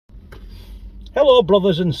Hello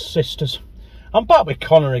brothers and sisters, I'm back with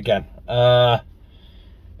Connor again.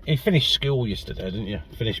 He finished school yesterday, didn't you?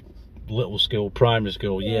 Finished little school, primary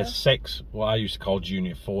school, year 6, what I used to call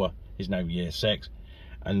junior 4, is now year 6.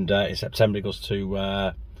 And in September he goes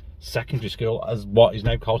to secondary school as what is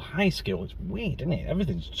now called high school. It's weird, isn't it?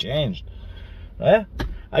 Everything's changed. Yeah?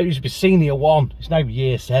 I used to be senior 1, it's now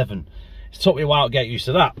year 7. It took me a while to get used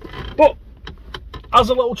to that. But as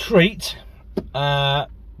a little treat,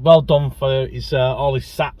 well done for his all his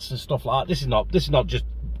sats and stuff like that. This is not just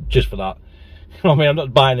for that. You know what I mean? I'm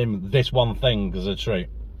not buying him this one thing as a treat.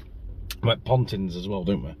 We went Pontins as well,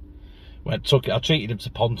 didn't we? I treated him to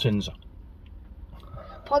Pontins.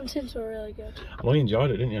 Pontins were really good. I know you enjoyed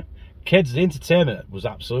it, didn't you? Kids, the entertainment was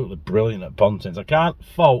absolutely brilliant at Pontins. I can't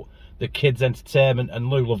fault the kids' entertainment, and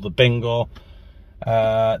Lou loved the bingo.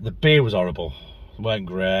 The beer was horrible. It weren't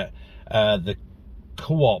great. The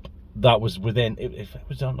co-op that was within,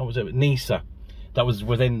 was it Nisa, that was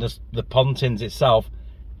within the Pontins itself,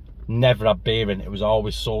 never had beer in. It was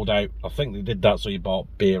always sold out. I think they did that so you bought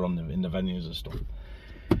beer in the venues and stuff.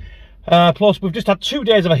 Plus we've just had 2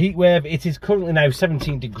 days of a heat wave. It is currently now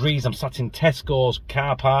 17 degrees. I'm sat in Tesco's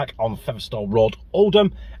car park on Featherstone Road,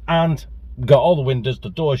 Oldham, and got all the windows, the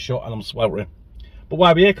doors shut, and I'm sweltering. But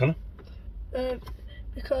why are we here, Connor?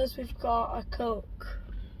 Because we've got a Coke.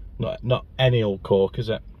 Not any old Coke, is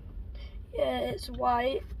it? Yeah, it's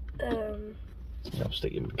white. I'll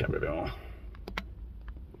stick you in the camera a bit more.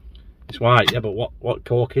 It's white, yeah, but what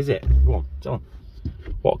Coke is it? Go on, tell them.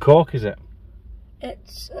 What Coke is it?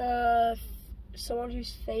 It's someone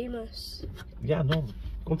who's famous. Yeah, no,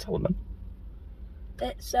 go and tell them then.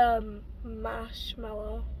 It's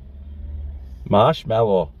marshmallow.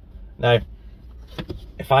 Marshmallow. Now,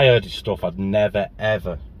 if I heard his stuff, I'd never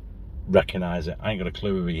ever recognise it. I ain't got a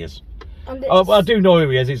clue who he is. Oh, well, I do know who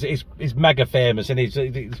he is. He's mega famous, and he's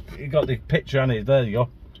got the picture on it. There you go.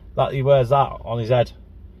 That he wears that on his head,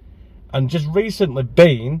 and just recently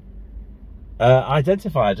been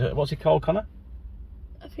identified. What's he called, Connor?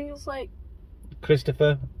 I think it's like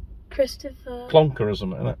Christopher Clonker or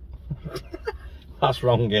something, isn't it? That's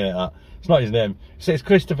wrong, yeah. That. It's not his name. It's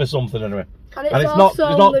Christopher something anyway. And it's not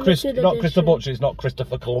Chris the Butcher. It's not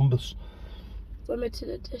Christopher Columbus. Limited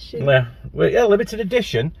edition. Yeah, limited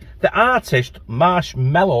edition. The artist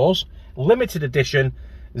Marshmallows, limited edition,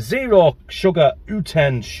 0 sugar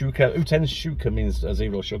uten shuka. Uten shuka means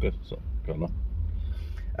 0 sugar. So got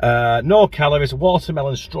no. No calories.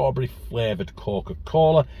 Watermelon strawberry flavoured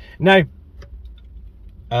Coca-Cola. Now,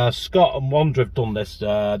 Scott and Wanda have done this the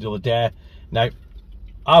other day. Now,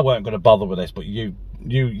 I weren't going to bother with this, but you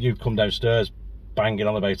come downstairs banging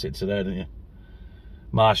on about it today, didn't you?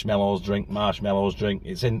 Marshmallows drink.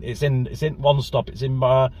 It's in One Stop. It's in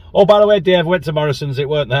oh, by the way, Dave, went to Morrison's. It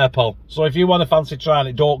weren't there, Paul. So if you want to fancy trying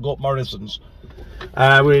it, don't go up Morrison's.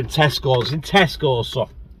 We're in Tesco's. In Tesco's, so.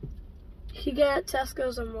 You can get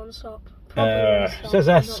Tesco's and One Stop. It says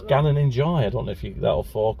there, scan and enjoy. I don't know if that'll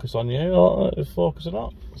focus on you or it'll focus or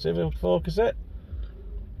not. See if it'll focus it.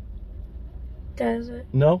 Does it?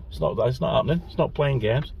 No, it's not happening. It's not playing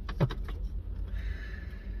games.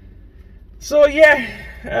 So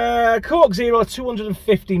yeah, Coke Zero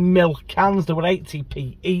 250ml cans. They were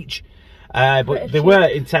 80p each, but they were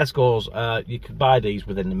in Tesco's. You could buy these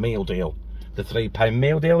within the meal deal, the £3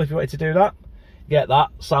 meal deal. If you wanted to do that, get that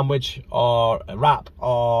sandwich or a wrap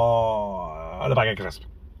or a bag of crisps.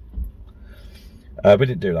 We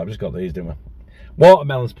didn't do that. We just got these, didn't we?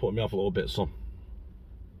 Watermelon's putting me off a little bit, son.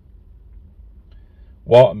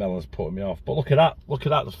 Watermelon's putting me off, but look at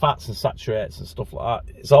that, the fats and saturates and stuff like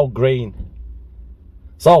that. It's all green.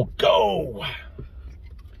 It's all go.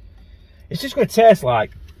 It's just going to taste like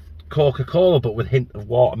Coca-Cola, but with a hint of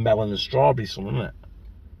watermelon and strawberry, something, isn't it?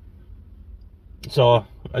 So,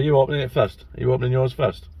 are you opening it first? Are you opening yours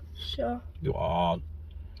first? Sure. Go on,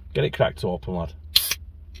 get it cracked open, lad.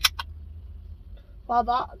 Wow,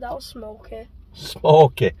 that was smoky.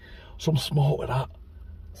 Smoky, some smoke with that.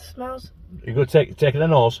 Smells. You go take it in the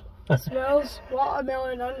nose. Smells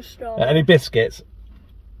watermelon and strawberry. Any biscuits?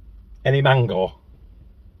 Any mango?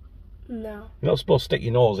 No. You're not supposed to stick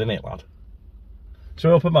your nose in it, lad.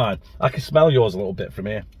 So open mine. I can smell yours a little bit from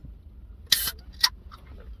here.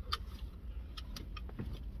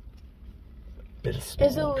 Bit of smoke.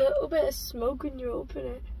 There's a little bit of smoke when you open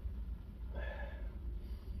it.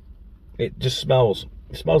 It just smells.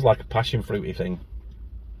 It smells like a passion fruity thing.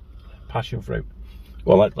 Passion fruit.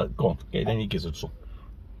 Well, go on, get it in your gizzard, son.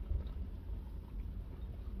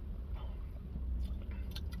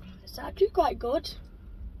 It's actually quite good.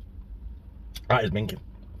 That is minking.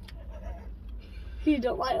 You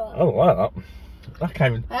don't like that? I don't like that. I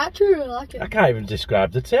can't even. I actually really like it. I can't even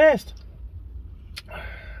describe the taste.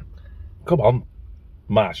 Come on,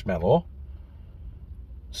 Marshmallow.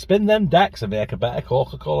 Spin them decks and make a better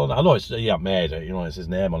Coca-Cola. I know he hasn't made it, you know, it's his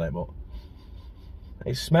name on it, but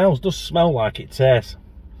it does smell like it tastes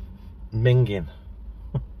minging.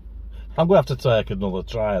 I'm going to have to take another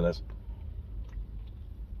try of this.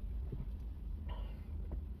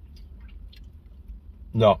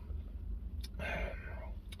 No.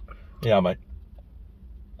 Yeah, mate.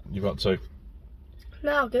 You've got to.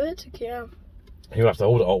 No, give it to Kim. You have to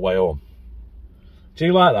hold it all the way home. Do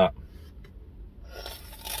you like that?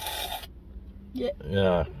 Yeah.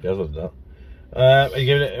 Yeah, I love that. Are you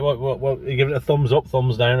giving it what are you giving it a thumbs up,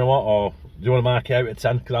 thumbs down, or what? Or do you want to mark it out of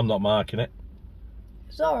 10? Because I'm not marking it.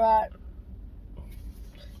 It's alright.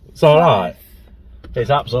 It's alright. It's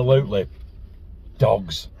absolutely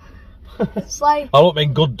dogs. It's like I don't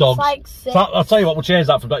mean good dogs. It's like 6. I'll tell you what, we'll change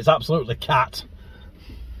that from. It's absolutely cat.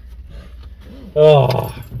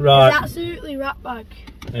 Oh, right. It's absolutely rat bag.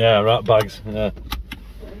 Yeah, rat bags. Yeah.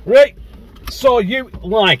 Right. So you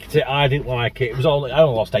liked it, I didn't like it. I only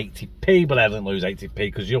lost 80p, but I didn't lose 80p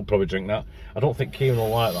because you'll probably drink that. I don't think Kieran will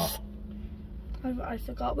like that. I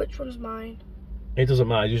forgot which one's mine. It doesn't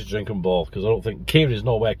matter, you just drink them both because I don't think Kieran's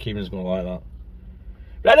no way Kieran's going to like that.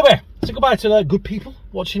 But anyway, say goodbye to the good people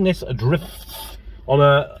watching this drift on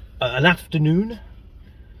an afternoon.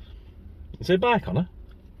 Say bye, Connor.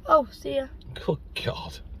 Oh, see ya. Good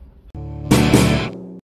God.